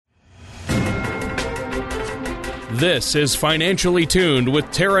This is Financially Tuned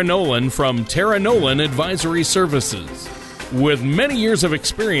with Tara Nolan from Tara Nolan Advisory Services. With many years of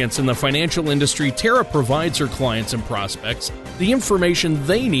experience in the financial industry, Tara provides her clients and prospects the information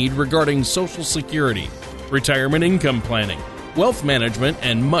they need regarding Social Security, retirement income planning, wealth management,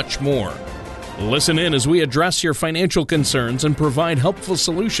 and much more. Listen in as we address your financial concerns and provide helpful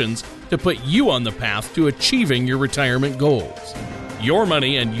solutions to put you on the path to achieving your retirement goals. Your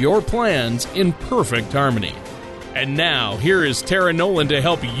money and your plans in perfect harmony. And now, here is Tara Nolan to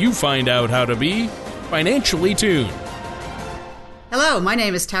help you find out how to be financially tuned. Hello, my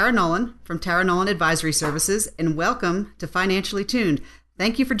name is Tara Nolan from Tara Nolan Advisory Services, and welcome to Financially Tuned.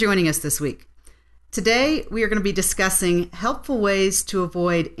 Thank you for joining us this week. Today, we are going to be discussing helpful ways to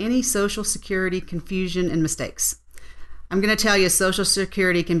avoid any Social Security confusion and mistakes. I'm going to tell you Social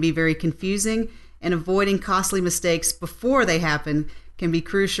Security can be very confusing, and avoiding costly mistakes before they happen can be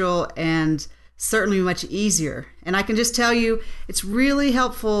crucial and certainly much easier. And I can just tell you, it's really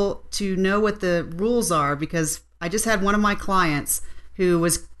helpful to know what the rules are, because I just had one of my clients who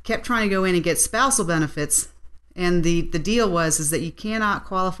kept trying to go in and get spousal benefits, and the deal is that you cannot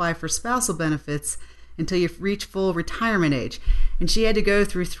qualify for spousal benefits until you reach full retirement age. And she had to go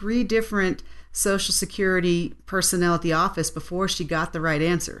through 3 different Social Security personnel at the office before she got the right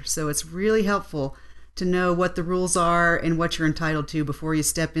answer. So it's really helpful to know what the rules are and what you're entitled to before you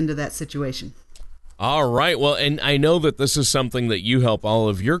step into that situation. All right. Well, and I know that this is something that you help all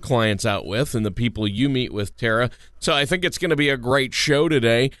of your clients out with and the people you meet with, Tara. So I think it's going to be a great show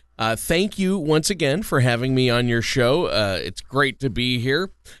today. Thank you once again for having me on your show. It's great to be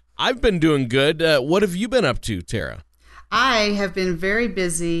here. I've been doing good. What have you been up to, Tara? I have been very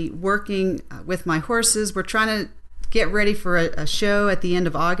busy working with my horses. We're trying to get ready for a show at the end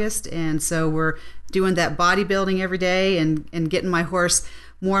of August, and so we're doing that bodybuilding every day and getting my horse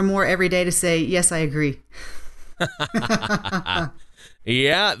more and more every day to say, yes, I agree.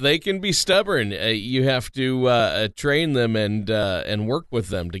 Yeah, they can be stubborn. You have to train them and work with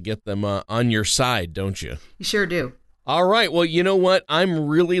them to get them on your side, don't you? You sure do. All right. Well, you know what? I'm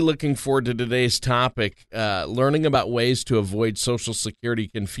really looking forward to today's topic, learning about ways to avoid Social Security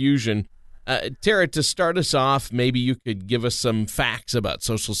confusion. Tara, to start us off, maybe you could give us some facts about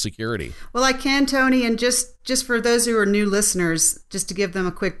Social Security. Well, I can, Tony, and just for those who are new listeners, just to give them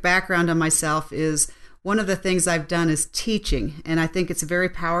a quick background on myself, is one of the things I've done is teaching, and I think it's very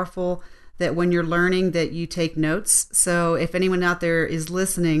powerful that when you're learning that you take notes. So if anyone out there is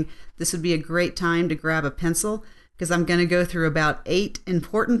listening, this would be a great time to grab a pencil, because I'm going to go through about 8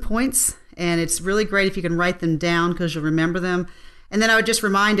 important points, and it's really great if you can write them down because you'll remember them. And then I would just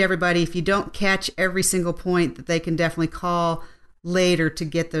remind everybody, if you don't catch every single point, that they can definitely call later to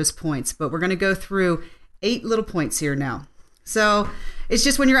get those points. But we're going to go through 8 little points here now. So it's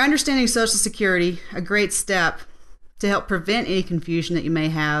just when you're understanding Social Security, a great step to help prevent any confusion that you may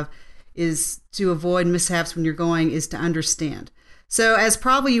have is to avoid mishaps when you're going is to understand. So as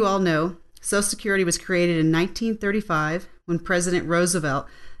probably you all know, Social Security was created in 1935 when President Roosevelt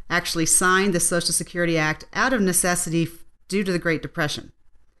actually signed the Social Security Act out of necessity due to the Great Depression.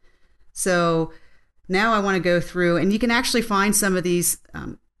 So now I want to go through, and you can actually find some of these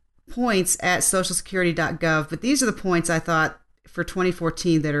points at socialsecurity.gov, but these are the points I thought for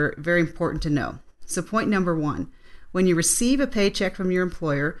 2014 that are very important to know. So point number 1, when you receive a paycheck from your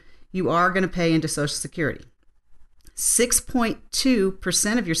employer, you are going to pay into Social Security.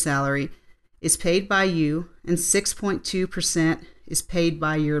 6.2% of your salary is paid by you, and 6.2% is paid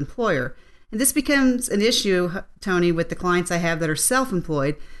by your employer. And this becomes an issue, Tony, with the clients I have that are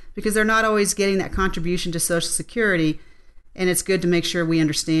self-employed, because they're not always getting that contribution to Social Security, and it's good to make sure we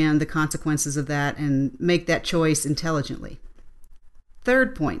understand the consequences of that and make that choice intelligently.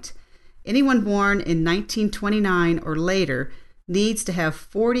 Third point, anyone born in 1929 or later needs to have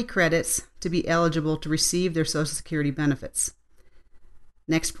 40 credits to be eligible to receive their Social Security benefits.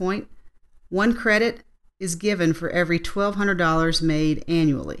 Next point, 1 credit is given for every $1,200 made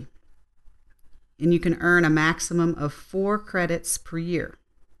annually, and you can earn a maximum of 4 credits per year.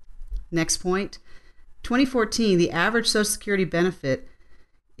 Next point, 2014, the average Social Security benefit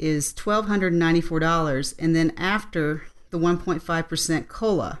is $1,294, and then after the 1.5%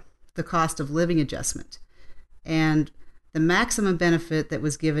 COLA, the cost of living adjustment. And the maximum benefit that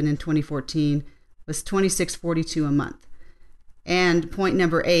was given in 2014 was $2,642 a month. And point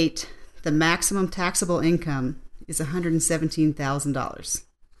number 8, the maximum taxable income is $117,000.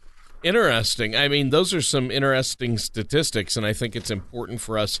 Interesting. I mean, those are some interesting statistics, and I think it's important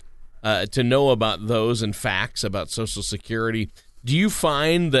for us to know about those and facts about Social Security. Do you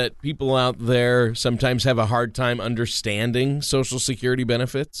find that people out there sometimes have a hard time understanding Social Security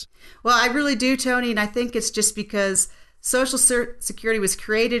benefits? Well, I really do, Tony, and I think it's just because Social Security was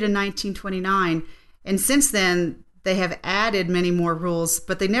created in 1929, and since then they have added many more rules,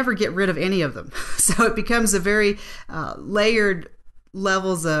 but they never get rid of any of them. So it becomes a very layered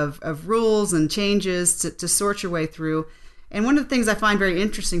levels of rules and changes to sort your way through. And one of the things I find very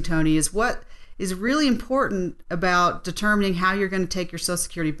interesting, Tony, is what is really important about determining how you're going to take your Social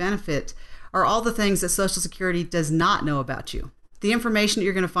Security benefit are all the things that Social Security does not know about you. The information that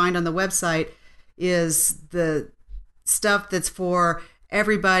you're going to find on the website is the stuff that's for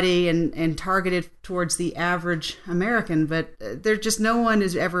everybody and targeted towards the average American, but there's just no one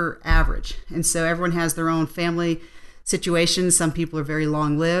is ever average. And so everyone has their own family situations. Some people are very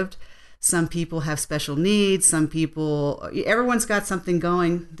long-lived. Some people have special needs. Some people, everyone's got something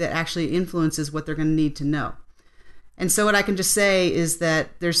going that actually influences what they're going to need to know. And so what I can just say is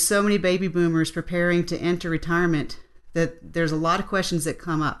that there's so many baby boomers preparing to enter retirement that there's a lot of questions that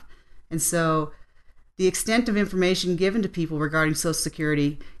come up. And so the extent of information given to people regarding Social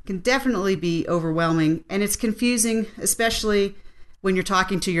Security can definitely be overwhelming, and it's confusing, especially when you're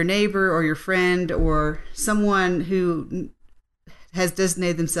talking to your neighbor or your friend or someone who has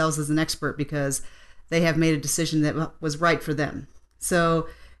designated themselves as an expert because they have made a decision that was right for them. So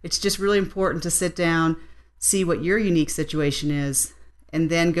it's just really important to sit down, see what your unique situation is, and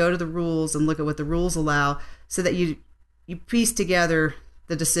then go to the rules and look at what the rules allow so that you piece together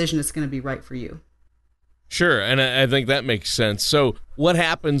the decision that's going to be right for you. Sure, and I think that makes sense. So what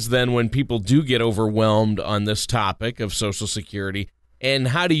happens then when people do get overwhelmed on this topic of Social Security, and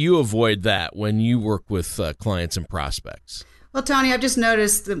how do you avoid that when you work with clients and prospects? Well, Tony, I've just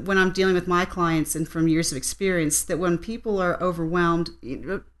noticed that when I'm dealing with my clients and from years of experience, that when people are overwhelmed,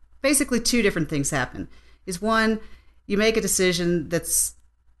 basically two different things happen. Is one, you make a decision that's,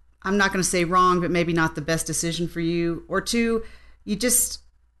 I'm not going to say wrong, but maybe not the best decision for you. Or two, you just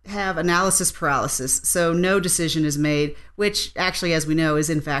have analysis paralysis. So no decision is made, which actually, as we know, is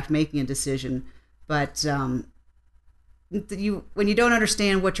in fact making a decision. But when you don't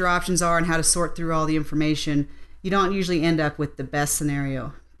understand what your options are and how to sort through all the information, you don't usually end up with the best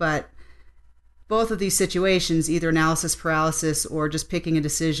scenario. But both of these situations, either analysis paralysis or just picking a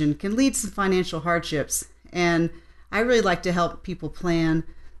decision, can lead to some financial hardships. And I really like to help people plan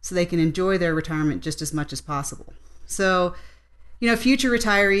so they can enjoy their retirement just as much as possible. So, future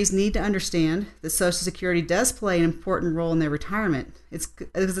retirees need to understand that Social Security does play an important role in their retirement. It's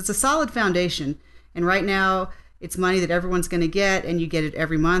a solid foundation. And right now, it's money that everyone's going to get, and you get it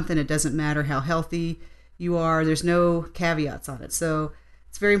every month, and it doesn't matter how healthy you are. There's no caveats on it. So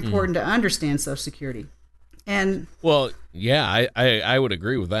it's very important to understand Social Security. And well, yeah, I would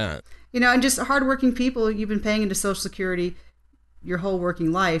agree with that. And just hardworking people, you've been paying into Social Security your whole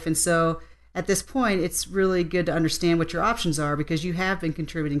working life. And so at this point, it's really good to understand what your options are because you have been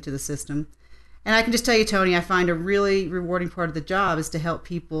contributing to the system. And I can just tell you, Tony, I find a really rewarding part of the job is to help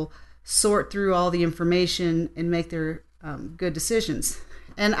people sort through all the information and make their good decisions.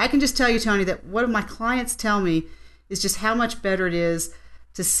 And I can just tell you, Tony, that what my clients tell me is just how much better it is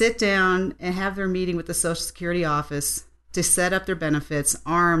to sit down and have their meeting with the Social Security office to set up their benefits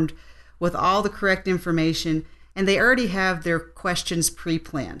armed with all the correct information, and they already have their questions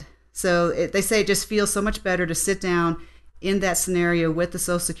pre-planned. So they say it just feels so much better to sit down in that scenario with the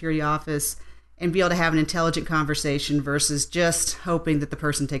Social Security office and be able to have an intelligent conversation versus just hoping that the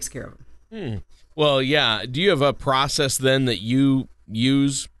person takes care of them. Well, yeah. Do you have a process then that you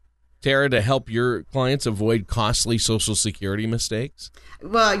use, Tara, to help your clients avoid costly Social Security mistakes?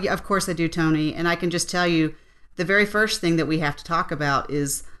 Well, yeah, of course I do, Tony. And I can just tell you the very first thing that we have to talk about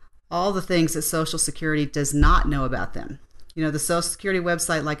is all the things that Social Security does not know about them. The Social Security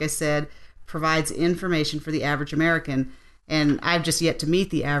website, like I said, provides information for the average American, and I've just yet to meet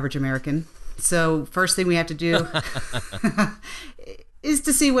the average American. So first thing we have to do is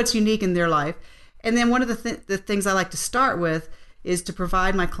to see what's unique in their life. And then one of the things I like to start with is to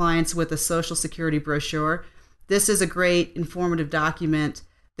provide my clients with a Social Security brochure. This is a great informative document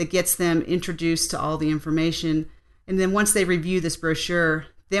that gets them introduced to all the information. And then once they review this brochure,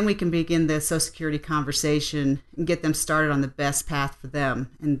 then we can begin the Social Security conversation and get them started on the best path for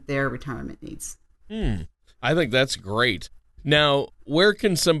them and their retirement needs. I think that's great. Now, where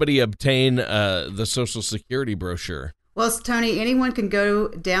can somebody obtain the Social Security brochure? Well, Tony, anyone can go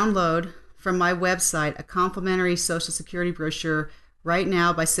download from my website a complimentary Social Security brochure right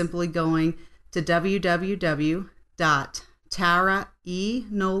now by simply going to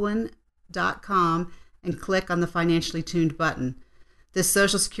www.taraenolan.com and click on the Financially Tuned button. This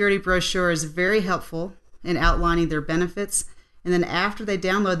Social Security brochure is very helpful in outlining their benefits And then after they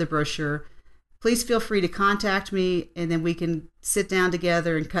download the brochure, please feel free to contact me, and then we can sit down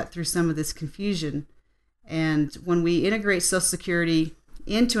together and cut through some of this confusion. And when we integrate Social Security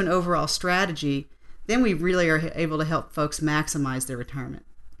into an overall strategy, then we really are able to help folks maximize their retirement.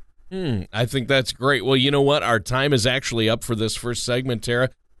 I think that's great. Well, you know what? Our time is actually up for this first segment, Tara.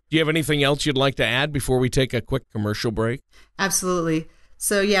 Do you have anything else you'd like to add before we take a quick commercial break? Absolutely.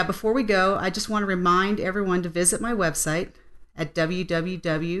 So yeah, before we go, I just want to remind everyone to visit my website at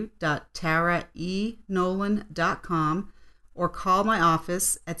www.taraenolan.com or call my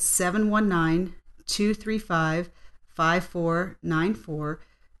office at 719-235-5494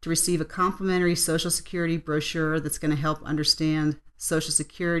 to receive a complimentary Social Security brochure that's going to help understand Social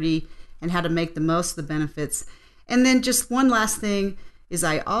Security and how to make the most of the benefits. And then just one last thing is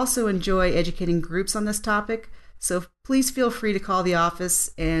I also enjoy educating groups on this topic. So please feel free to call the office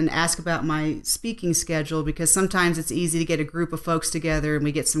and ask about my speaking schedule, because sometimes it's easy to get a group of folks together and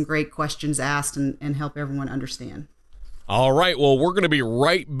we get some great questions asked and help everyone understand. All right. Well, we're going to be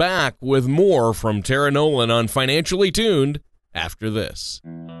right back with more from Tara Nolan on Financially Tuned after this.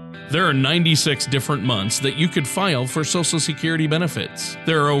 There are 96 different months that you could file for Social Security benefits.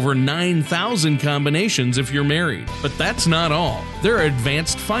 There are over 9,000 combinations if you're married. But that's not all. There are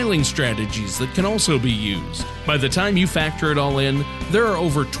advanced filing strategies that can also be used. By the time you factor it all in, there are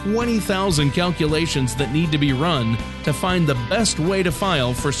over 20,000 calculations that need to be run to find the best way to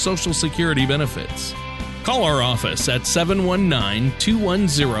file for Social Security benefits. Call our office at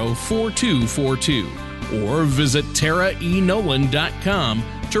 719-210-4242 or visit taraenolan.com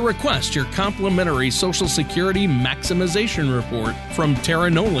to request your complimentary Social Security Maximization Report from Tara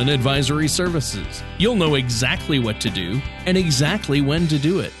Nolan Advisory Services. You'll know exactly what to do and exactly when to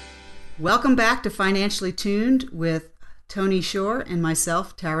do it. Welcome back to Financially Tuned with Tony Shore and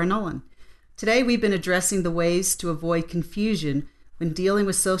myself, Tara Nolan. Today we've been addressing the ways to avoid confusion when dealing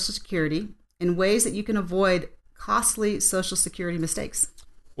with Social Security and ways that you can avoid costly Social Security mistakes.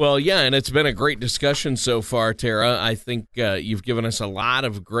 Well, yeah, and it's been a great discussion so far, Tara. I think you've given us a lot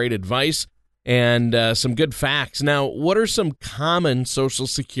of great advice and some good facts. Now, what are some common Social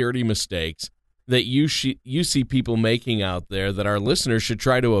Security mistakes that you see people making out there that our listeners should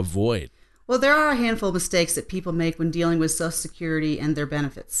try to avoid? Well, there are a handful of mistakes that people make when dealing with Social Security and their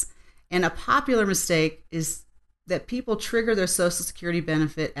benefits. And a popular mistake is that people trigger their Social Security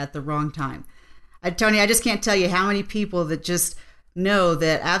benefit at the wrong time. Tony, I just can't tell you how many people that just know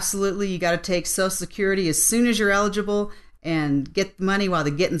that absolutely you got to take Social Security as soon as you're eligible and get the money while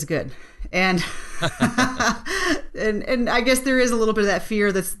the getting's good. And and I guess there is a little bit of that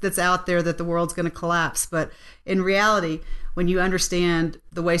fear that's out there that the world's going to collapse. But in reality, when you understand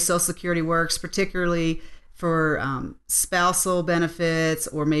the way Social Security works, particularly for spousal benefits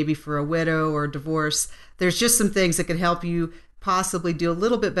or maybe for a widow or a divorce, there's just some things that can help you possibly do a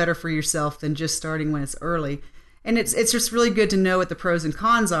little bit better for yourself than just starting when it's early. And it's just really good to know what the pros and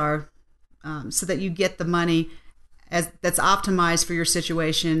cons are so that you get the money that's optimized for your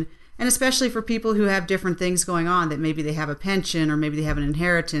situation, and especially for people who have different things going on, that maybe they have a pension or maybe they have an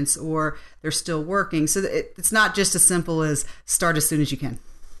inheritance or they're still working. So it's not just as simple as start as soon as you can.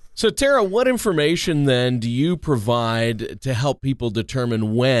 So, Tara, what information then do you provide to help people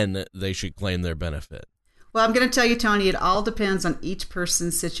determine when they should claim their benefit? Well, I'm going to tell you, Tony, it all depends on each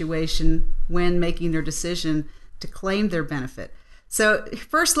person's situation when making their decision to claim their benefit. So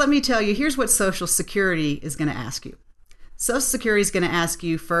first, let me tell you, here's what Social Security is going to ask you. Social Security is going to ask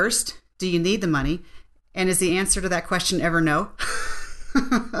you first, do you need the money? And is the answer to that question ever no?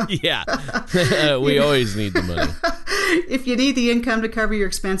 Yeah, we always need the money. If you need the income to cover your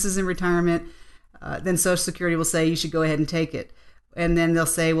expenses in retirement, then Social Security will say you should go ahead and take it. And then they'll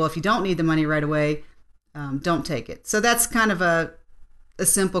say, well, if you don't need the money right away, don't take it. So that's kind of a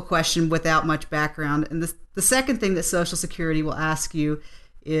simple question without much background. And the second thing that Social Security will ask you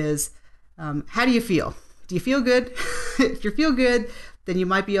is, how do you feel? Do you feel good? If you feel good, then you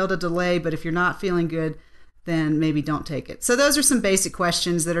might be able to delay. But if you're not feeling good, then maybe don't take it. So those are some basic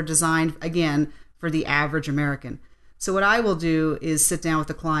questions that are designed, again, for the average American. So what I will do is sit down with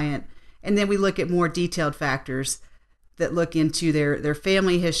the client, and then we look at more detailed factors that look into their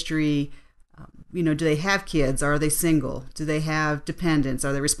family history. Do they have kids? Are they single? Do they have dependents?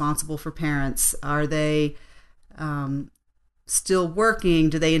 Are they responsible for parents? Are they still working?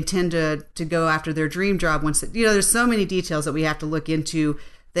 Do they intend to go after their dream job once? There's so many details that we have to look into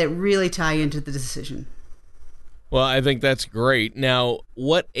that really tie into the decision. Well, I think that's great. Now,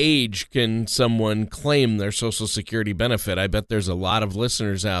 what age can someone claim their Social Security benefit? I bet there's a lot of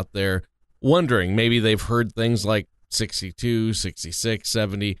listeners out there wondering. Maybe they've heard things like 62, 66,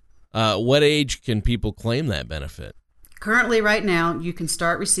 70. What age can people claim that benefit? Currently, right now, you can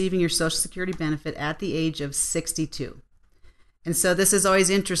start receiving your Social Security benefit at the age of 62. And so this is always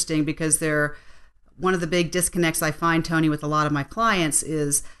interesting because one of the big disconnects I find, Tony, with a lot of my clients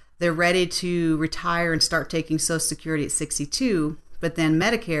is they're ready to retire and start taking Social Security at 62, but then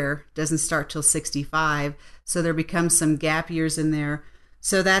Medicare doesn't start till 65. So there becomes some gap years in there.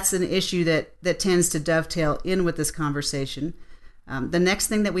 So that's an issue that tends to dovetail in with this conversation. The next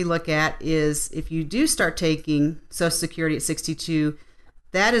thing that we look at is if you do start taking Social Security at 62,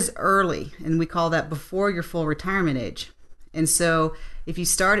 that is early, and we call that before your full retirement age. And so if you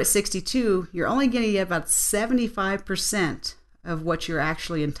start at 62, you're only going to get about 75% of what you're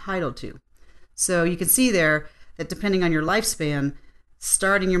actually entitled to. So you can see there that depending on your lifespan,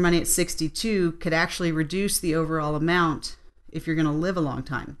 starting your money at 62 could actually reduce the overall amount if you're going to live a long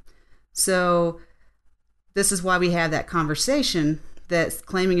time. So this is why we have that conversation that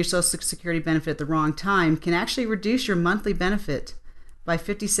claiming your Social Security benefit at the wrong time can actually reduce your monthly benefit by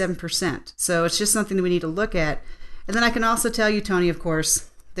 57%. So it's just something that we need to look at. And then I can also tell you, Tony, of course,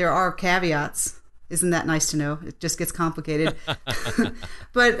 there are caveats. Isn't that nice to know? It just gets complicated.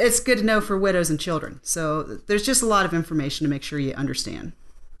 But it's good to know for widows and children. So there's just a lot of information to make sure you understand.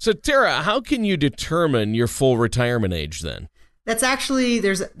 So, Tara, how can you determine your full retirement age then? That's actually,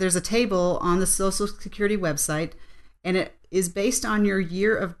 there's a table on the Social Security website, and it is based on your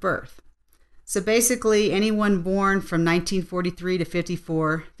year of birth. So basically, anyone born from 1943 to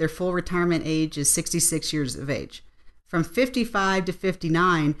 54, their full retirement age is 66 years of age. From 55 to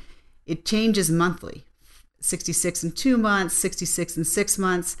 59, it changes monthly. 66 in 2 months, 66 in 6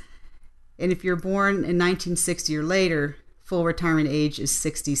 months. And if you're born in 1960 or later, full retirement age is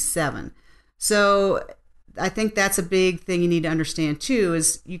 67. So I think that's a big thing you need to understand too,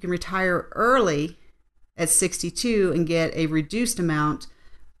 is you can retire early at 62 and get a reduced amount.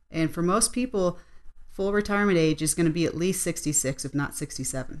 And for most people, full retirement age is going to be at least 66, if not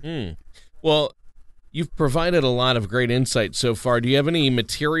 67. Well, you've provided a lot of great insight so far. Do you have any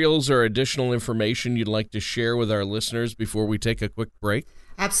materials or additional information you'd like to share with our listeners before we take a quick break?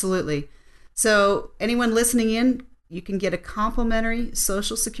 Absolutely. So anyone listening in, you can get a complimentary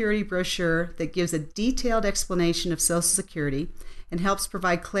Social Security brochure that gives a detailed explanation of Social Security and helps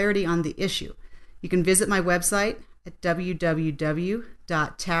provide clarity on the issue. You can visit my website at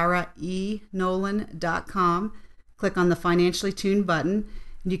www.taraenolan.com. Click on the Financially Tuned button,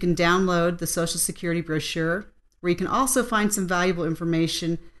 and you can download the Social Security brochure, where you can also find some valuable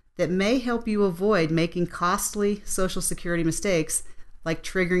information that may help you avoid making costly Social Security mistakes like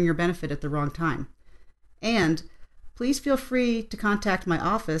triggering your benefit at the wrong time. And please feel free to contact my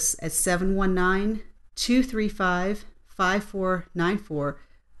office at 719-235-5494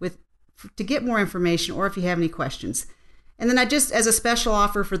 to get more information or if you have any questions. And then as a special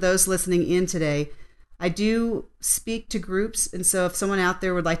offer for those listening in today, I do speak to groups. And so if someone out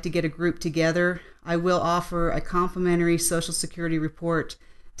there would like to get a group together, I will offer a complimentary Social Security report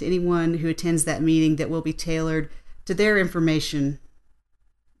to anyone who attends that meeting that will be tailored to their information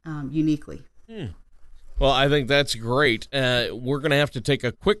uniquely. Well, I think that's great. We're going to have to take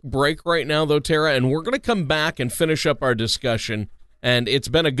a quick break right now, though, Tara, and we're going to come back and finish up our discussion. And it's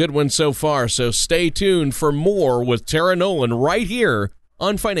been a good one so far, so stay tuned for more with Tara Nolan right here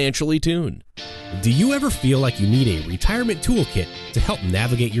on Financially Tuned. Do you ever feel like you need a retirement toolkit to help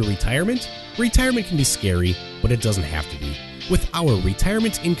navigate your retirement? Retirement can be scary, but it doesn't have to be. With our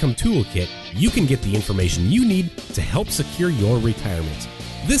Retirement Income Toolkit, you can get the information you need to help secure your retirement.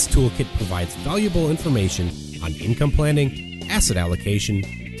 This toolkit provides valuable information on income planning, asset allocation,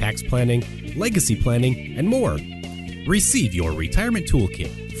 tax planning, legacy planning, and more. Receive your Retirement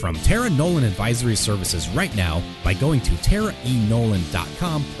Toolkit from Tara Nolan Advisory Services right now by going to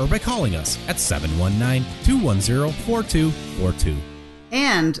taraenolan.com or by calling us at 719-210-4242.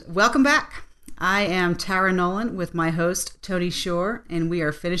 And welcome back. I am Tara Nolan with my host, Tony Shore, and we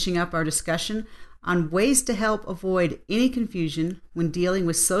are finishing up our discussion on ways to help avoid any confusion when dealing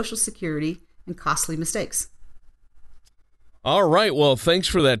with Social Security and costly mistakes. All right. Well, thanks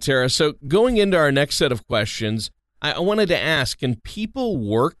for that, Tara. So going into our next set of questions, I wanted to ask, can people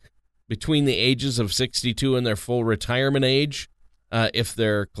work between the ages of 62 and their full retirement age if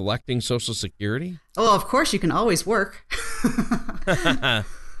they're collecting Social Security? Oh, of course, you can always work. I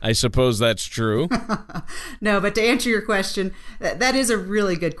suppose that's true. No, but to answer your question, that is a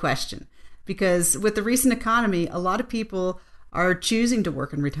really good question, because with the recent economy, a lot of people are choosing to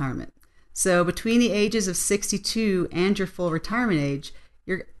work in retirement. So between the ages of 62 and your full retirement age,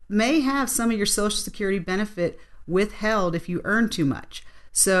 you may have some of your Social Security benefit withheld if you earn too much.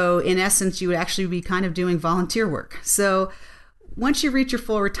 So in essence, you would actually be kind of doing volunteer work. So once you reach your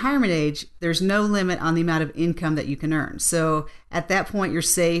full retirement age, there's no limit on the amount of income that you can earn. So at that point, you're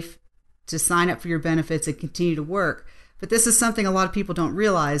safe to sign up for your benefits and continue to work. But this is something a lot of people don't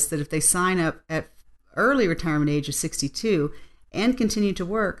realize, that if they sign up at early retirement age of 62 and continue to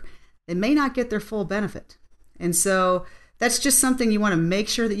work, they may not get their full benefit. And so that's just something you want to make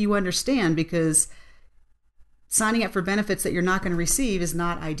sure that you understand, because signing up for benefits that you're not going to receive is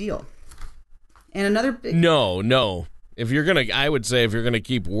not ideal. And another big... No. I would say if you're going to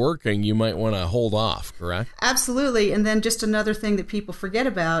keep working, you might want to hold off, correct? Absolutely. And then just another thing that people forget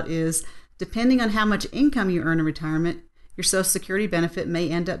about is, depending on how much income you earn in retirement, your Social Security benefit may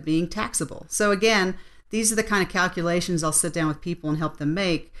end up being taxable. So again, these are the kind of calculations I'll sit down with people and help them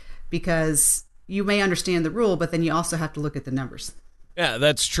make, because you may understand the rule, but then you also have to look at the numbers. Yeah,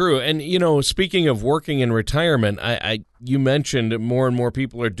 that's true. And, speaking of working in retirement, you mentioned more and more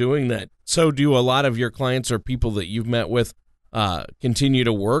people are doing that. So do a lot of your clients or people that you've met with continue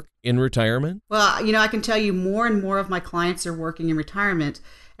to work in retirement? Well, I can tell you more and more of my clients are working in retirement.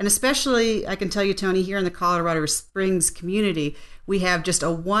 And especially, I can tell you, Tony, here in the Colorado Springs community, we have just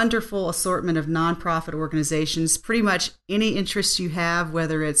a wonderful assortment of nonprofit organizations. Pretty much any interest you have,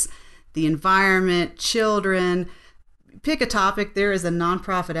 whether it's the environment, children, pick a topic, there is a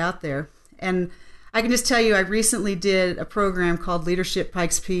nonprofit out there. And I can just tell you, I recently did a program called Leadership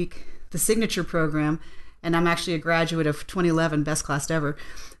Pikes Peak, the signature program, and I'm actually a graduate of 2011, best class ever.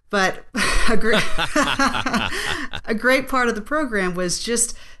 But a great part of the program was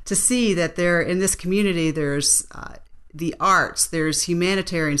just to see that there in this community, there's the arts, there's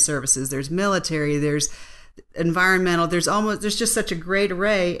humanitarian services, there's military, there's environmental, there's just such a great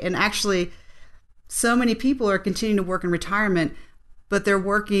array. And actually, so many people are continuing to work in retirement, but they're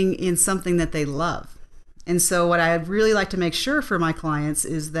working in something that they love. And so what I really like to make sure for my clients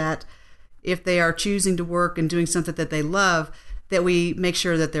is that if they are choosing to work and doing something that they love, that we make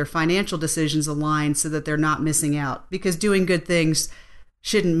sure that their financial decisions align so that they're not missing out. Because doing good things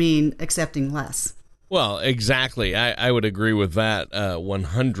shouldn't mean accepting less. Well, exactly. I would agree with that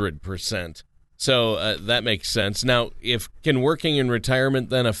 100%. So that makes sense. Now, can working in retirement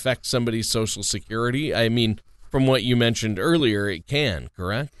then affect somebody's Social Security? I mean, from what you mentioned earlier, it can,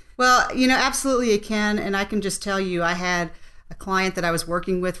 correct? Well, absolutely it can. And I can just tell you, I had a client that I was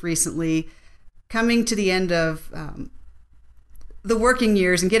working with recently coming to the end of the working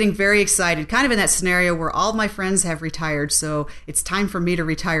years and getting very excited, kind of in that scenario where all of my friends have retired. So it's time for me to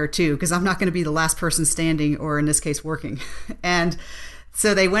retire too, because I'm not going to be the last person standing, or in this case, working. And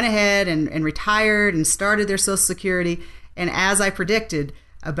so they went ahead and retired and started their Social Security. And as I predicted,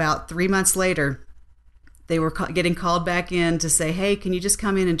 about 3 months later, they were getting called back in to say, hey, can you just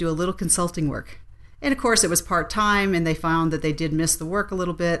come in and do a little consulting work? And of course, it was part-time, and they found that they did miss the work a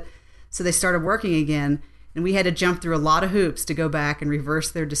little bit. So they started working again. And we had to jump through a lot of hoops to go back and reverse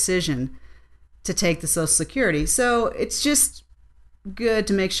their decision to take the Social Security. So it's just good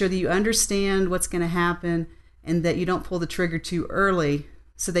to make sure that you understand what's going to happen and that you don't pull the trigger too early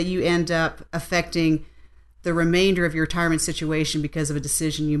so that you end up affecting the remainder of your retirement situation because of a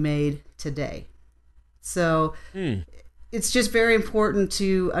decision you made today. So it's just very important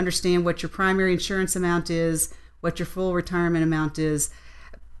to understand what your primary insurance amount is, what your full retirement amount is,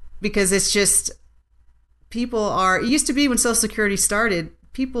 because it's just... it used to be when Social Security started,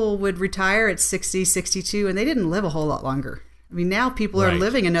 people would retire at 60, 62, and they didn't live a whole lot longer. I mean, now people are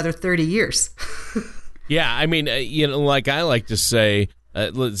living another 30 years. Yeah, I mean, like I like to say,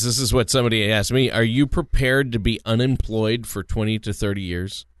 this is what somebody asked me, are you prepared to be unemployed for 20 to 30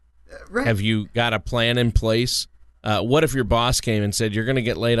 years? Right. Have you got a plan in place? What if your boss came and said, you're going to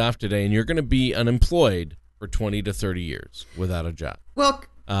get laid off today and you're going to be unemployed for 20 to 30 years without a job? Well...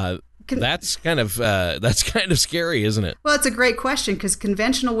 that's kind of scary, isn't it? Well, it's a great question, because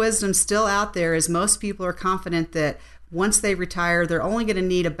conventional wisdom still out there is most people are confident that once they retire, they're only going to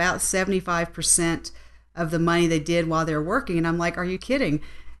need about 75% of the money they did while they were working. And I'm like, are you kidding?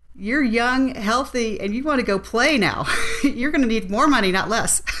 You're young, healthy, and you want to go play now. You're going to need more money, not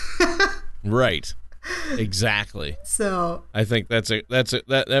less. Right. Exactly. So I think that's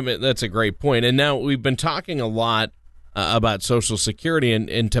a great point. And now we've been talking a lot about Social Security,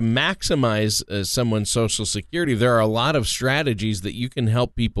 and to maximize someone's Social Security, there are a lot of strategies that you can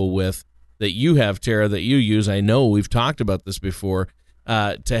help people with that you have, Tara, that you use. I know we've talked about this before,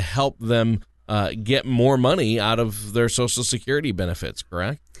 to help them get more money out of their Social Security benefits,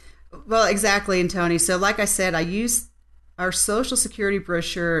 correct? Well, exactly, and Tony. So like I said, I use our Social Security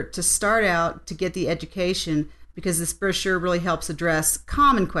brochure to start out to get the education, because this brochure really helps address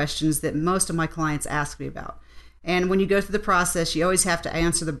common questions that most of my clients ask me about. And when you go through the process, you always have to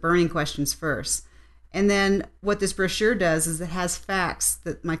answer the burning questions first. And then what this brochure does is it has facts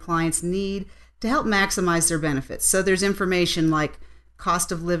that my clients need to help maximize their benefits. So there's information like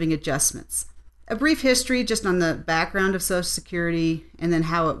cost of living adjustments, a brief history just on the background of Social Security, and then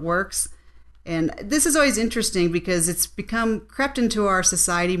how it works. And this is always interesting because it's become crept into our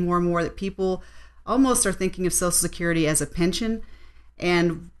society more and more that people almost are thinking of Social Security as a pension.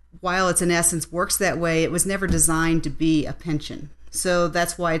 And while it's in essence works that way, it was never designed to be a pension. So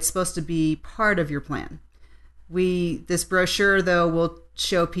that's why it's supposed to be part of your plan. This brochure, though, will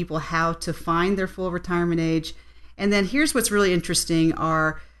show people how to find their full retirement age. And then here's what's really interesting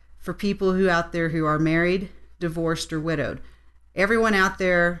are for people who out there who are married, divorced, or widowed. Everyone out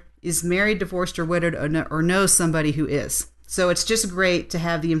there is married, divorced, or widowed, or knows somebody who is. So it's just great to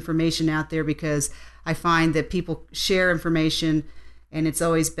have the information out there because I find that people share information and it's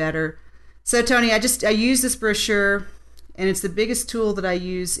always better. So Tony, I use this brochure, and it's the biggest tool that I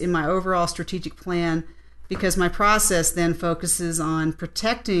use in my overall strategic plan because my process then focuses on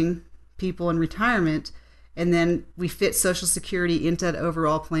protecting people in retirement, and then we fit Social Security into that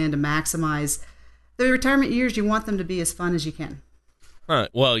overall plan to maximize the retirement years. You want them to be as fun as you can.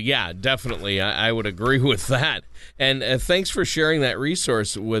 Well, yeah, definitely. I would agree with that. And thanks for sharing that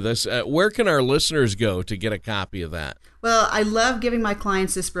resource with us. Where can our listeners go to get a copy of that? Well, I love giving my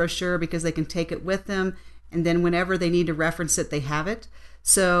clients this brochure because they can take it with them, and then whenever they need to reference it, they have it.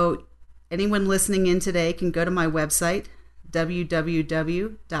 So anyone listening in today can go to my website,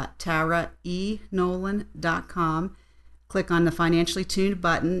 www.taraenolan.com, click on the Financially Tuned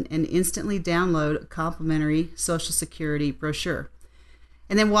button, and instantly download a complimentary Social Security brochure.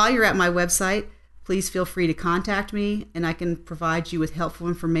 And then while you're at my website, please feel free to contact me, and I can provide you with helpful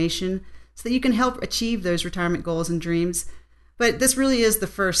information so that you can help achieve those retirement goals and dreams. But this really is the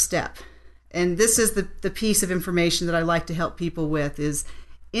first step. And this is the piece of information that I like to help people with is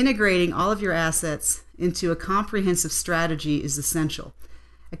integrating all of your assets into a comprehensive strategy is essential.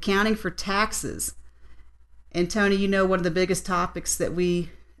 Accounting for taxes. And Tony, you know, one of the biggest topics that we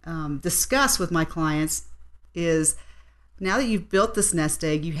discuss with my clients is now that you've built this nest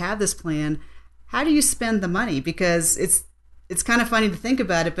egg, you have this plan, how do you spend the money? Because it's kind of funny to think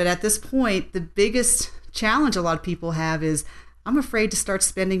about it, but at this point, the biggest challenge a lot of people have is, I'm afraid to start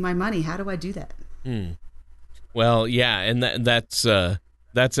spending my money. How do I do that? Well, yeah, and that's an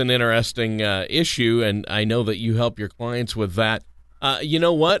interesting issue, and I know that you help your clients with that. You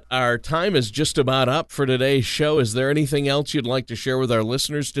know what? Our time is just about up for today's show. Is there anything else you'd like to share with our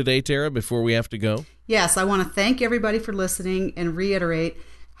listeners today, Tara, before we have to go? Yes, I want to thank everybody for listening and reiterate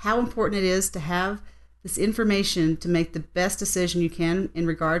how important it is to have this information to make the best decision you can in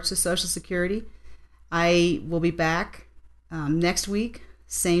regards to Social Security. I will be back next week,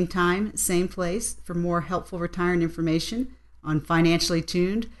 same time, same place, for more helpful retirement information on Financially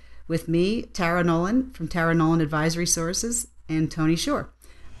Tuned with me, Tara Nolan from Tara Nolan Advisory Services, and Tony Shore.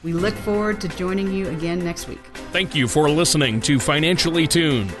 We look forward to joining you again next week. Thank you for listening to Financially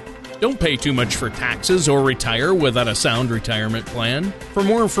Tuned. Don't pay too much for taxes or retire without a sound retirement plan. For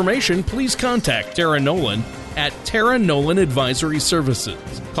more information, please contact Tara Nolan at Tara Nolan Advisory Services.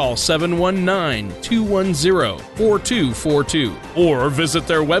 Call 719-210-4242 or visit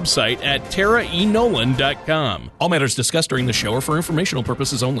their website at taraenolan.com. All matters discussed during the show are for informational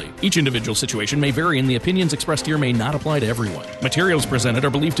purposes only. Each individual situation may vary, and the opinions expressed here may not apply to everyone. Materials presented are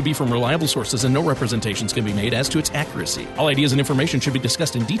believed to be from reliable sources, and no representations can be made as to its accuracy. All ideas and information should be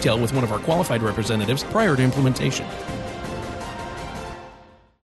discussed in detail with one of our qualified representatives prior to implementation.